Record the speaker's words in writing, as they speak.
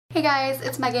Hey guys,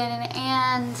 it's Megan,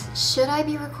 and should I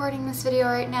be recording this video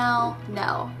right now?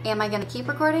 No. Am I gonna keep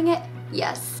recording it?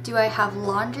 Yes. Do I have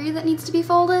laundry that needs to be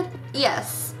folded?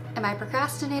 Yes. Am I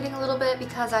procrastinating a little bit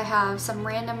because I have some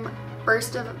random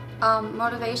burst of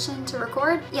motivation to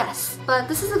record? Yes. But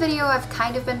this is a video I've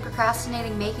kind of been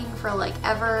procrastinating making for like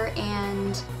ever,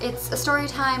 and it's a story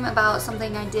time about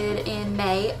something I did in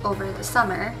May over the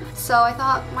summer. So I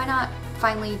thought, why not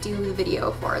finally do the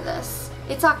video for this?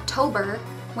 It's October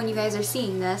when you guys are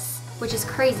seeing this, which is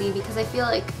crazy because I feel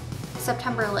like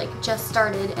September just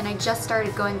started and I just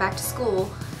started going back to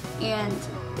school, and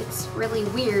it's really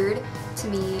weird to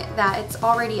me that it's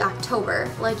already October.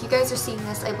 Like, you guys are seeing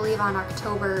this, I believe, on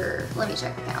October, let me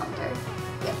check the calendar.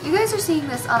 Yeah, you guys are seeing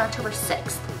this on October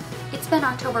 6th. It's been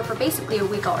October for basically a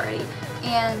week already,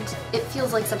 and it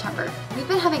feels like September. We've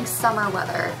been having summer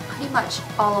weather pretty much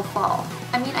all of fall.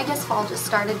 I mean, I guess fall just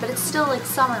started, but it's still like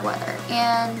summer weather,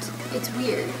 and it's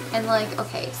weird. And like,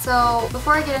 okay, so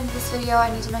before I get into this video,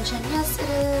 I need to mention, yes, it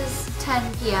is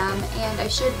 10 p.m. and I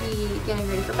should be getting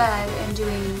ready for bed and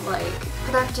doing like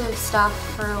productive stuff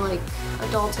for like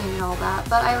adulting and all that,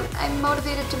 but I'm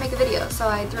motivated to make a video, so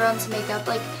I threw on some makeup.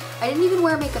 Like, I didn't even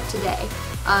wear makeup today.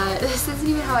 This isn't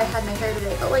even how I had my hair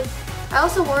today, but like, I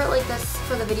also wore it like this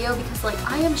for the video because like,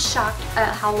 I am shocked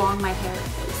at how long my hair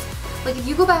is. Like, if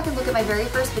you go back and look at my very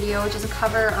first video, which is a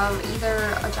cover of either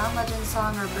a John Legend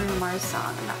song or a Bruno Mars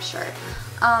song, I'm not sure.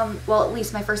 Well, at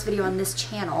least my first video on this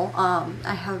channel.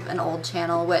 I have an old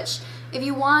channel, which if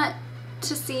you want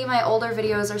to see my older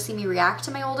videos or see me react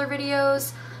to my older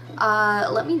videos,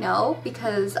 let me know,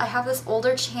 because I have this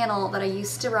older channel that I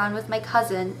used to run with my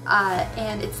cousin,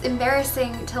 and it's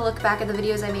embarrassing to look back at the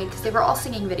videos I made because they were all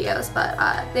singing videos, but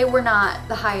they were not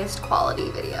the highest quality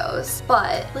videos.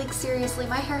 But like, seriously,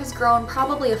 my hair has grown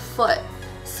probably a foot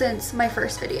since my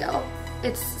first video.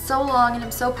 It's so long and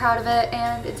I'm so proud of it,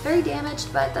 and it's very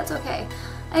damaged, but that's okay.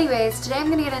 Anyways, today I'm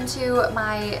gonna get into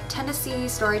my Tennessee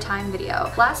Storytime video.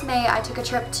 Last May, I took a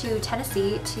trip to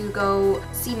Tennessee to go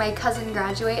see my cousin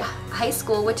graduate high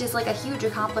school, which is like a huge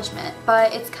accomplishment.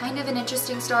 But it's kind of an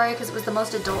interesting story because it was the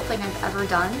most adult thing I've ever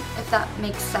done, if that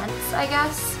makes sense, I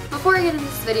guess. Before I get into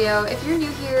this video, if you're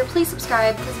new here, please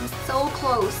subscribe because I'm so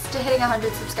close to hitting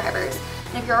 100 subscribers.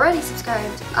 And if you're already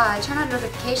subscribed, turn on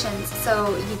notifications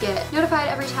so you get notified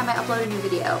every time I upload a new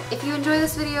video. If you enjoy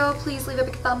this video, please leave a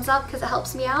big thumbs up because it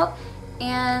helps me out.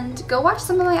 And go watch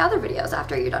some of my other videos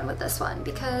after you're done with this one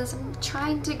because I'm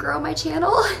trying to grow my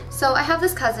channel. So I have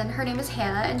this cousin, her name is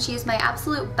Hannah, and she is my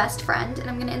absolute best friend. And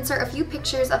I'm gonna insert a few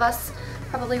pictures of us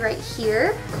probably right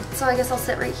here. So I guess I'll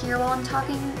sit right here while I'm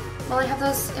talking, while I have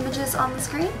those images on the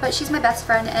screen. But she's my best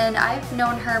friend and I've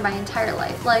known her my entire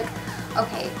life. Like,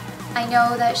 okay, I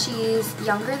know that she's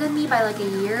younger than me by like a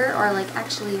year, or like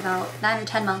actually about 9 or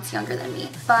 10 months younger than me.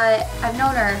 But I've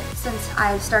known her since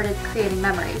I've started creating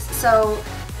memories. So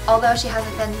although she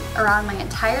hasn't been around my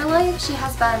entire life, she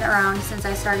has been around since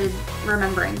I started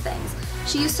remembering things.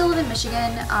 She used to live in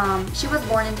Michigan. She was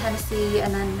born in Tennessee,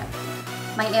 and then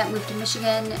my aunt moved to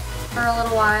Michigan for a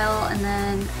little while, and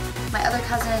then my other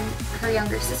cousin, her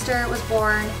younger sister, was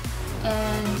born.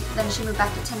 And then she moved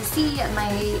back to Tennessee, and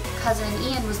my cousin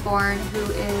Ian was born, who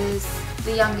is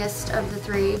the youngest of the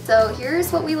three. So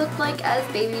here's what we looked like as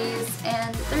babies,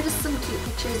 and they're just some cute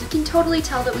pictures. You can totally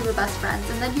tell that we were best friends.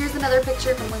 And then here's another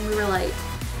picture from when we were like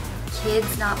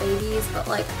kids, not babies, but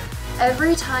like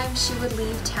every time she would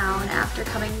leave town after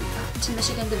coming to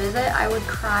Michigan to visit, I would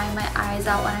cry my eyes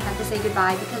out when I had to say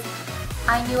goodbye because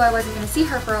I knew I wasn't going to see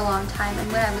her for a long time.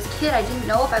 And when I was a kid, I didn't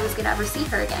know if I was going to ever see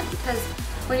her again, because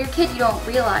when you're a kid, you don't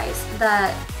realize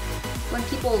that when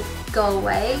people go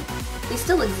away, they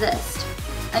still exist.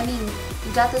 I mean,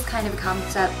 death is kind of a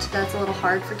concept that's a little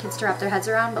hard for kids to wrap their heads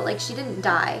around, but like, she didn't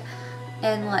die.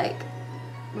 And like,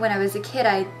 when I was a kid,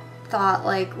 I thought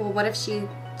like, well, what if she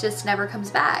just never comes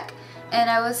back? And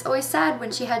I was always sad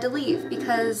when she had to leave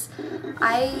because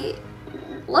I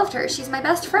loved her. She's my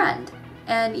best friend.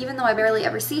 And even though I barely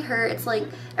ever see her, it's like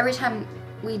every time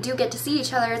we do get to see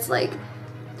each other, it's like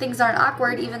things aren't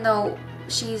awkward. Even though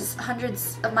she's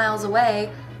hundreds of miles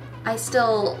away, I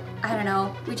don't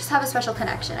know, we just have a special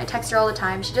connection. I text her all the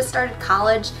time. She just started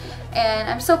college, and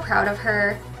I'm so proud of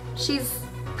her. She's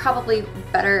probably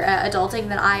better at adulting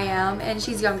than I am, and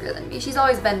she's younger than me. She's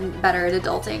always been better at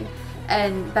adulting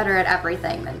and better at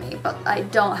everything than me, but I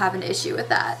don't have an issue with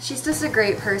that. She's just a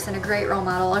great person, a great role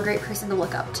model, a great person to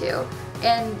look up to.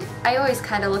 And I always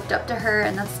kind of looked up to her,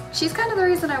 and she's kind of the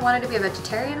reason I wanted to be a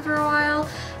vegetarian for a while,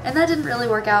 and that didn't really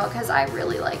work out because I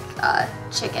really like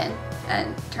chicken.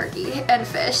 and turkey and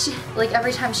fish. Like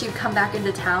every time she'd come back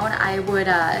into town, I would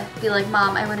be like,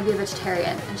 Mom, I want to be a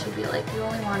vegetarian. And she'd be like, you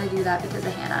only want to do that because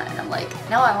of Hannah. And I'm like,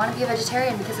 no, I want to be a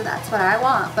vegetarian because that's what I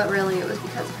want. But really it was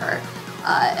because of her.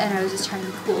 And I was just trying to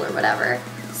be cool or whatever.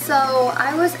 So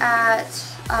I was at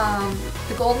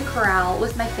the Golden Corral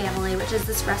with my family, which is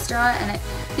this restaurant, and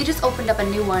they just opened up a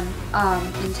new one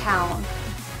in town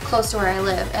close to where I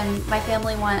live, and my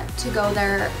family went to go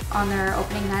there on their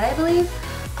opening night, I believe,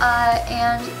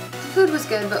 and the food was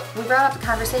good, but we brought up a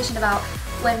conversation about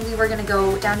when we were going to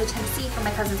go down to Tennessee for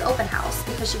my cousin's open house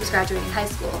because she was graduating high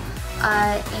school,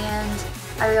 and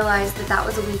I realized that that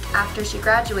was a week after she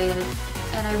graduated,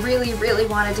 and I really, really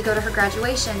wanted to go to her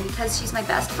graduation because she's my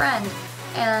best friend,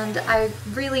 and I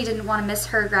really didn't want to miss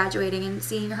her graduating and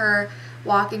seeing her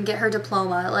walk and get her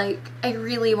diploma. Like, I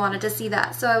really wanted to see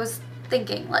that. So I was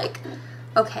thinking, like,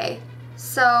 okay,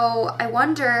 so I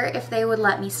wonder if they would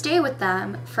let me stay with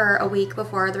them for a week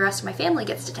before the rest of my family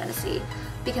gets to Tennessee,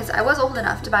 because I was old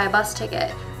enough to buy a bus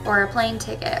ticket or a plane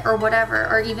ticket or whatever,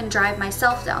 or even drive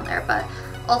myself down there. But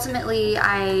ultimately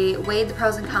I weighed the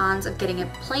pros and cons of getting a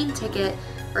plane ticket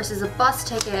versus a bus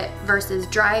ticket versus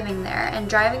driving there, and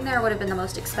driving there would have been the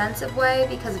most expensive way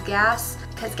because of gas,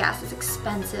 because gas is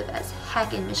expensive as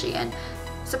heck in Michigan.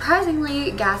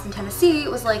 Surprisingly, gas in Tennessee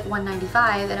was like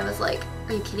 $1.95, and it was like,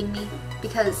 are you kidding me?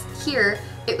 Because here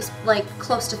it was like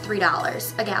close to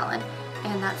 $3 a gallon,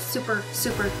 and that's super,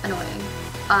 super annoying.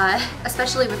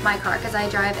 Especially with my car, because I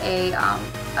drive a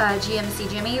GMC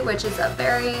Jimmy, which is a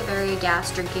very, very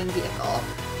gas drinking vehicle.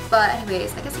 But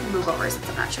anyways, I guess I can move over since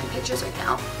I'm not showing pictures right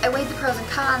now. I weighed the pros and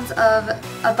cons of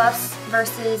a bus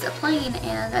versus a plane,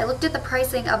 and I looked at the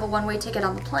pricing of a one-way ticket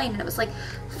on the plane, and it was like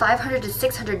 $500 to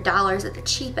 $600 at the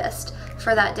cheapest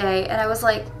for that day, and I was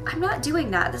like, I'm not doing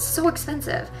that, this is so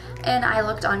expensive. And I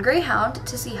looked on Greyhound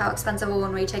to see how expensive a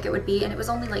one-way ticket would be, and it was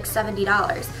only like $70.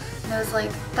 And I was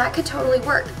like, that could totally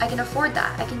work. I can afford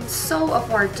that. I can so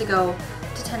afford to go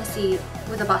to Tennessee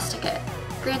with a bus ticket.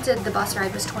 Granted, the bus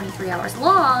ride was 23 hours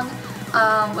long,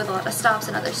 with a lot of stops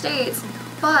in other states,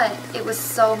 but it was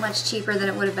so much cheaper than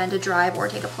it would have been to drive or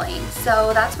take a plane.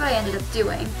 So that's what I ended up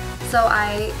doing. So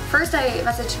first I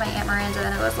messaged my Aunt Miranda,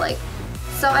 and I was like,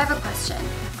 so I have a question.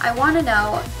 I want to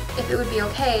know if it would be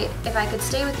okay if I could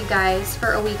stay with you guys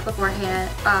for a week before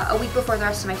a week before the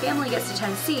rest of my family gets to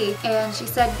Tennessee. And she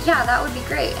said, yeah, that would be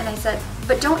great. And I said,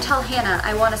 but don't tell Hannah,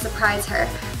 I want to surprise her,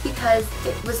 because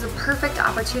it was the perfect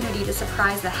opportunity to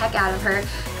surprise the heck out of her,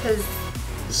 because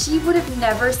she would have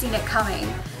never seen it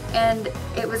coming, and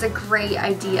it was a great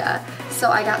idea. So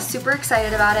I got super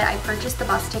excited about it. I purchased the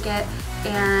bus ticket,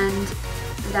 and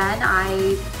then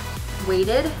I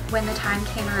waited when the time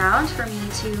came around for me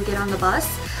to get on the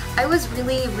bus. I was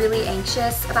really, really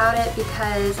anxious about it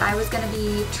because I was going to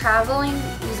be traveling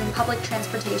using public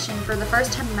transportation for the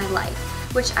first time in my life,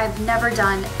 which I've never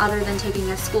done other than taking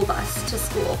a school bus to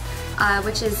school,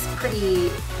 which is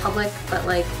pretty public, but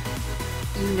like,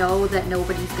 you know that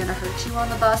nobody's gonna hurt you on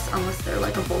the bus unless they're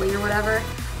like a bully or whatever,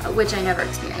 which I never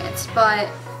experienced. But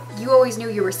you always knew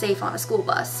you were safe on a school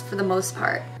bus for the most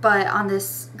part. But on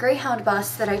this Greyhound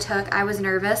bus that I took, I was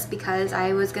nervous because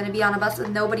I was gonna be on a bus with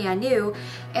nobody I knew,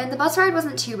 and the bus ride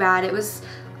wasn't too bad. It was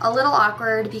a little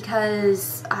awkward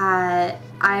because I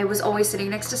was always sitting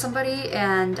next to somebody,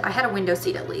 and I had a window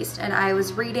seat at least, and I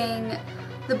was reading.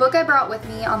 The book I brought with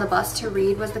me on the bus to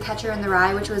read was The Catcher in the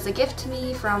Rye, which was a gift to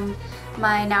me from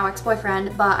my now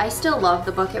ex-boyfriend, but I still love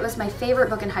the book. It was my favorite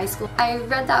book in high school. I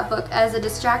read that book as a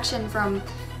distraction from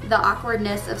the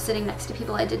awkwardness of sitting next to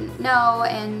people I didn't know,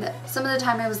 and some of the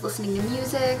time I was listening to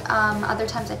music, other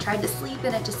times I tried to sleep,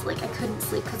 and it just like I couldn't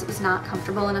sleep because it was not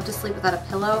comfortable enough to sleep without a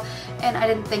pillow, and I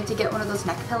didn't think to get one of those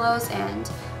neck pillows. And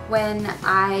when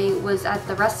I was at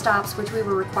the rest stops, which we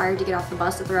were required to get off the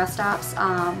bus at the rest stops,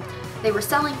 they were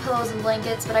selling pillows and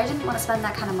blankets, but I didn't want to spend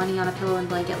that kind of money on a pillow and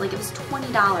blanket. Like, it was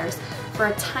 $20 for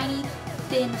a tiny,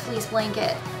 thin fleece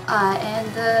blanket, and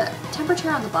the temperature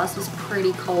on the bus was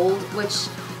pretty cold, which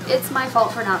it's my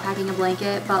fault for not packing a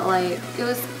blanket, but like, it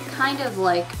was kind of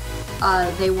like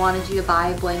they wanted you to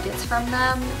buy blankets from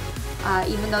them,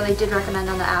 even though they did recommend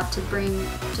on the app to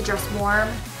dress warm,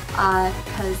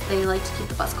 because they like to keep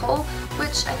the bus cold,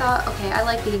 which I thought, okay, I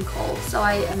like being cold, so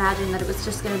I imagined that it was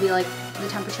just going to be like the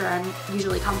temperature I'm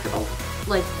usually comfortable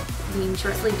like being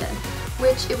short-sleeved in,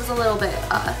 which it was a little bit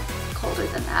colder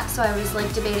than that. So I was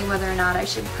like debating whether or not I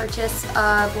should purchase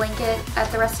a blanket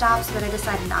at the rest stops, but I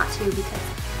decided not to because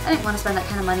I didn't want to spend that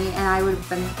kind of money, and I would have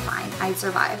been fine. I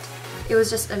survived. It was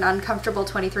just an uncomfortable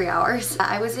 23 hours.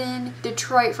 I was in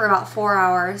Detroit for about 4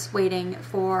 hours waiting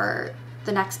for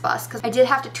the next bus, because I did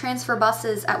have to transfer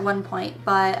buses at one point,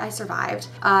 but I survived.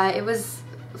 It was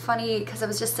funny because I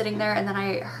was just sitting there and then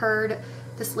I heard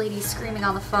this lady screaming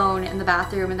on the phone in the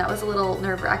bathroom, and that was a little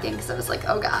nerve-wracking because I was like,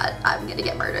 oh god, I'm gonna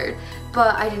get murdered.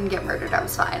 But I didn't get murdered, I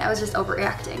was fine. I was just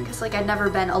overreacting because like I'd never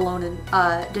been alone in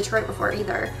Detroit before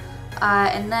either.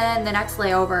 And then the next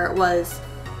layover was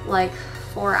like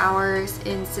 4 hours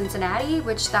in Cincinnati,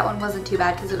 which that one wasn't too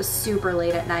bad because it was super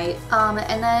late at night.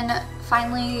 And then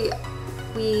finally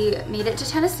we made it to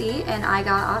Tennessee and I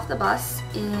got off the bus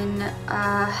in,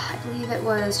 I believe it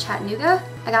was Chattanooga.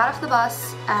 I got off the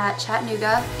bus at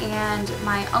Chattanooga and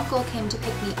my uncle came to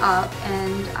pick me up,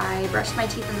 and I brushed my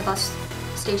teeth in the bus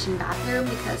station bathroom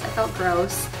because I felt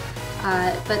gross.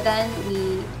 But then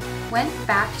we went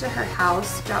back to her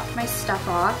house, dropped my stuff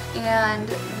off, and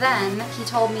then he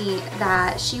told me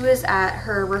that she was at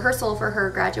her rehearsal for her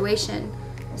graduation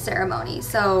ceremony.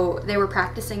 So they were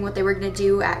practicing what they were gonna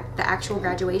do at the actual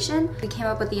graduation. We came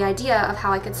up with the idea of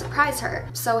how I could surprise her.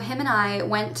 So him and I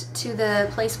went to the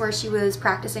place where she was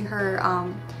practicing her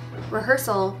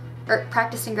rehearsal, or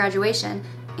practicing graduation,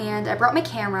 and I brought my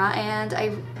camera and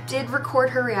I did record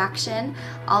her reaction.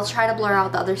 I'll try to blur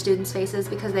out the other students' faces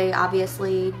because they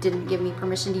obviously didn't give me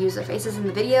permission to use their faces in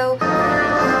the video. I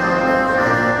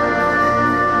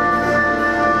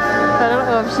don't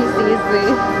know if she sees me.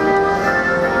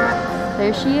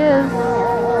 There she is.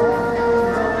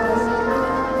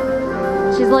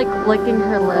 She's like licking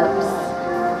her lips.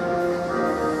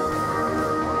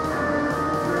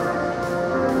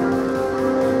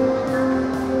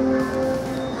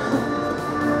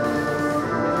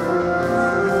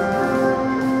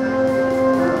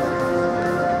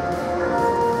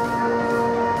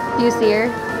 Do you see her?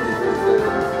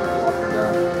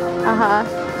 Uh-huh.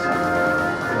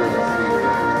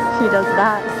 She does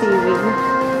not see me.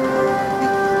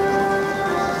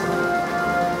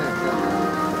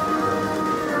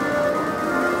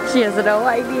 She has no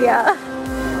idea.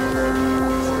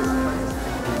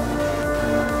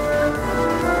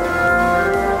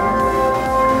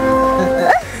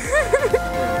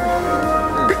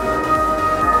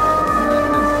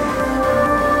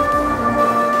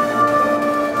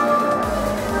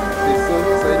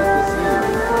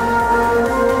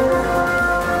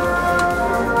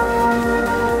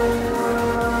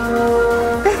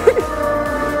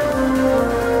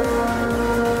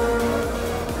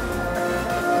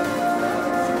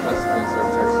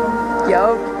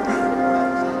 Yup.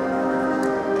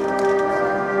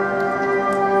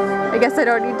 I guess I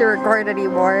don't need to record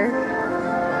anymore.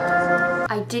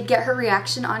 I did get her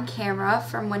reaction on camera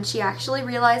from when she actually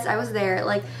realized I was there.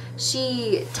 Like,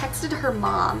 she texted her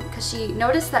mom because she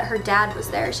noticed that her dad was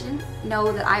there. She didn't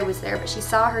know that I was there, but she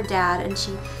saw her dad and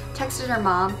she texted her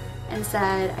mom and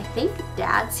said, I think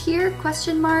Dad's here,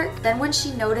 question mark. Then when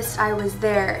she noticed I was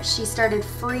there, she started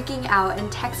freaking out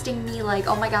and texting me like,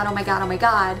 oh my god, oh my god, oh my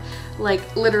god.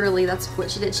 Like, literally, that's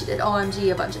what she did. She did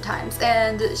OMG a bunch of times.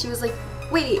 And she was like,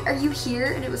 wait, are you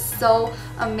here? And it was so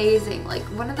amazing. Like,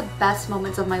 one of the best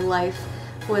moments of my life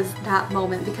was that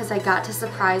moment because I got to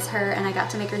surprise her and I got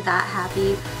to make her that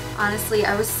happy. Honestly,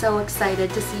 I was so excited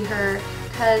to see her.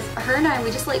 Because her and I, we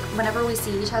just like, whenever we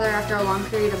see each other after a long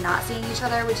period of not seeing each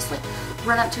other, we just like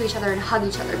run up to each other and hug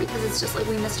each other because it's just like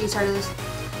we missed each other.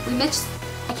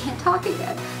 I can't talk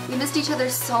again. We missed each other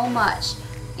so much,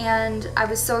 and I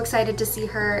was so excited to see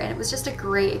her, and it was just a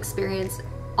great experience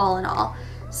all in all.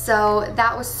 So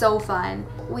that was so fun.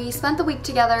 We spent the week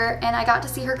together and I got to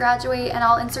see her graduate, and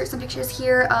I'll insert some pictures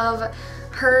here of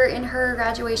her in her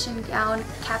graduation gown,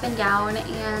 cap and gown,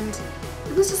 and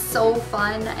it was just so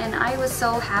fun, and I was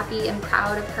so happy and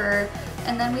proud of her.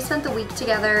 And then we spent the week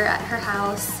together at her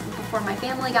house before my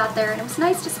family got there, and it was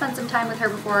nice to spend some time with her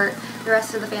before the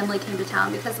rest of the family came to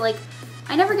town because, like,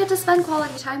 I never get to spend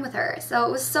quality time with her. So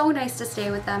it was so nice to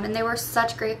stay with them, and they were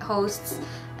such great hosts,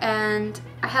 and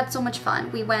I had so much fun.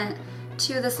 We went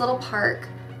to this little park.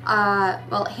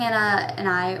 Well, Hannah and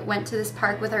I went to this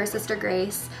park with our sister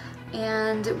Grace,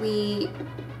 and we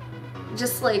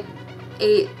just like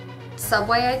ate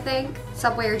Subway, I think.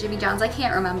 Subway or Jimmy John's, I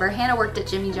can't remember. Hannah worked at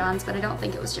Jimmy John's, but I don't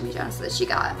think it was Jimmy John's that she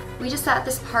got. We just sat at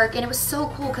this park, and it was so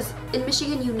cool because in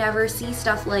Michigan you never see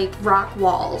stuff like rock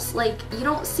walls. Like, you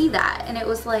don't see that. And it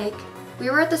was like, we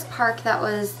were at this park that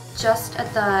was just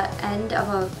at the end of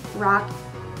a rock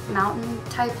mountain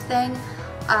type thing.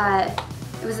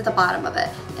 It was at the bottom of it,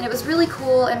 and it was really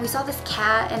cool, and we saw this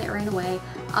cat and it ran away,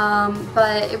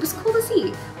 but it was cool to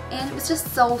see. And it was just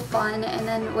so fun. And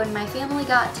then when my family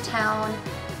got to town,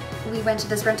 we went to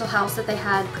this rental house that they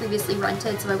had previously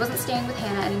rented, so I wasn't staying with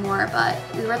Hannah anymore, but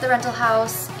we were at the rental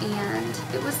house, and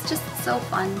it was just so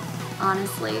fun,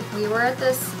 honestly. We were at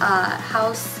this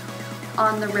house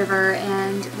on the river,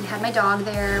 and we had my dog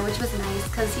there, which was nice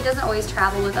because he doesn't always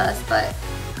travel with us, but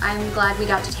I'm glad we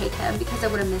got to take him because I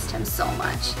would have missed him so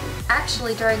much.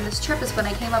 Actually, during this trip is when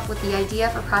I came up with the idea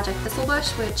for Project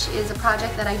Thistlebush, which is a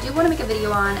project that I do want to make a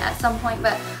video on at some point,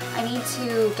 but I need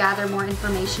to gather more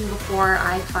information before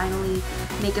I finally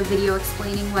make a video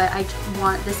explaining what I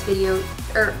want this video,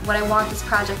 or what I want this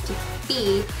project to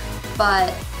be.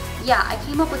 But yeah, I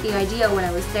came up with the idea when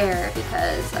I was there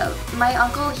because of my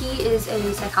uncle. He is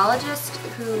a psychologist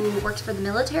who works for the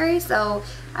military, so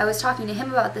I was talking to him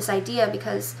about this idea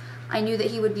because I knew that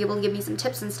he would be able to give me some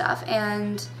tips and stuff,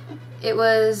 and it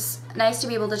was nice to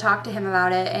be able to talk to him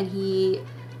about it, and he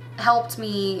helped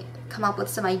me come up with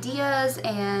some ideas,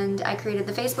 and I created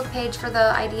the Facebook page for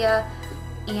the idea,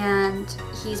 and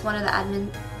he's one of the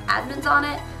admins on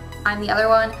it. I'm the other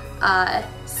one.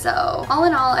 So all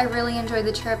in all, I really enjoyed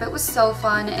the trip. It was so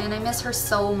fun, and I miss her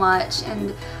so much,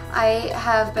 and I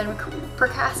have been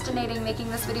procrastinating making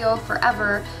this video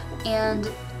forever, and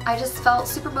I just felt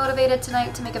super motivated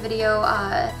tonight to make a video.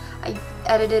 I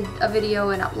edited a video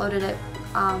and uploaded it,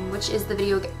 which is the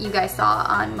video you guys saw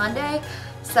on Monday.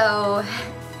 So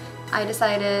I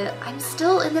decided I'm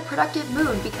still in the productive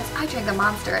mood because I drank a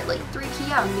Monster at like 3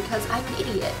 p.m. because I'm an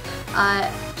idiot.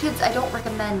 Kids, I don't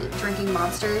recommend drinking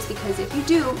Monsters because if you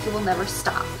do, you will never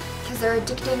stop because they're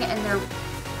addicting and they're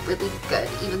really good,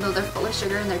 even though they're full of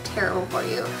sugar and they're terrible for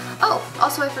you. Oh,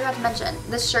 also I forgot to mention,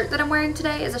 this shirt that I'm wearing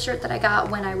today is a shirt that I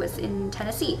got when I was in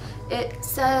Tennessee. It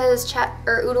says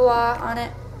Ottawa on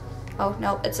it. Oh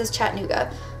no, it says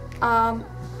Chattanooga.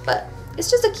 But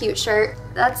it's just a cute shirt.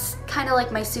 That's kind of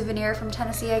like my souvenir from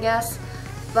Tennessee, I guess.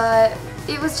 But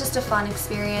it was just a fun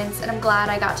experience, and I'm glad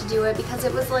I got to do it because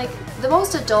it was like the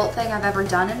most adult thing I've ever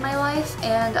done in my life,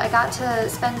 and I got to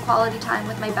spend quality time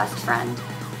with my best friend,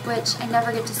 which I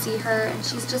never get to see her, and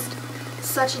she's just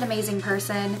such an amazing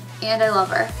person, and I love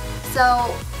her. So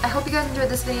I hope you guys enjoyed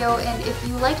this video, and if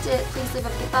you liked it, please leave a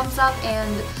thumbs up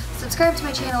and subscribe to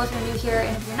my channel if you're new here,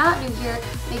 and if you're not new here,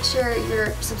 make sure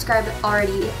you're subscribed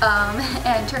already,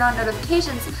 and turn on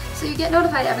notifications so you get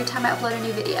notified every time I upload a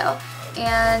new video.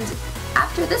 And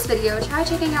after this video, try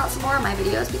checking out some more of my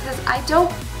videos because I don't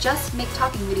just make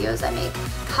talking videos. I make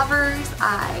covers,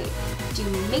 I do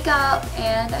makeup,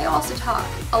 and I also talk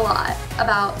a lot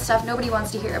about stuff nobody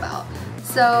wants to hear about.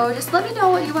 So just let me know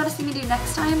what you want to see me do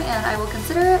next time and I will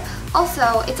consider it.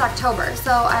 Also, it's October,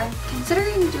 so I'm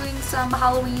considering doing some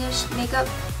Halloweenish makeup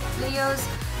videos.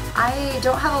 I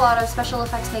don't have a lot of special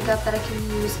effects makeup that I can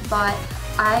use, but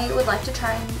I would like to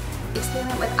try and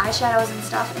experiment with eyeshadows and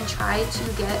stuff and try to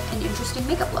get an interesting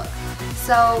makeup look.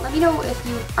 So let me know if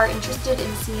you are interested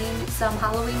in seeing some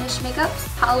Halloweenish makeup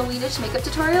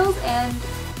tutorials, and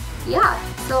yeah,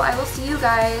 so I will see you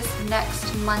guys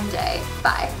next Monday.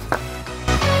 Bye.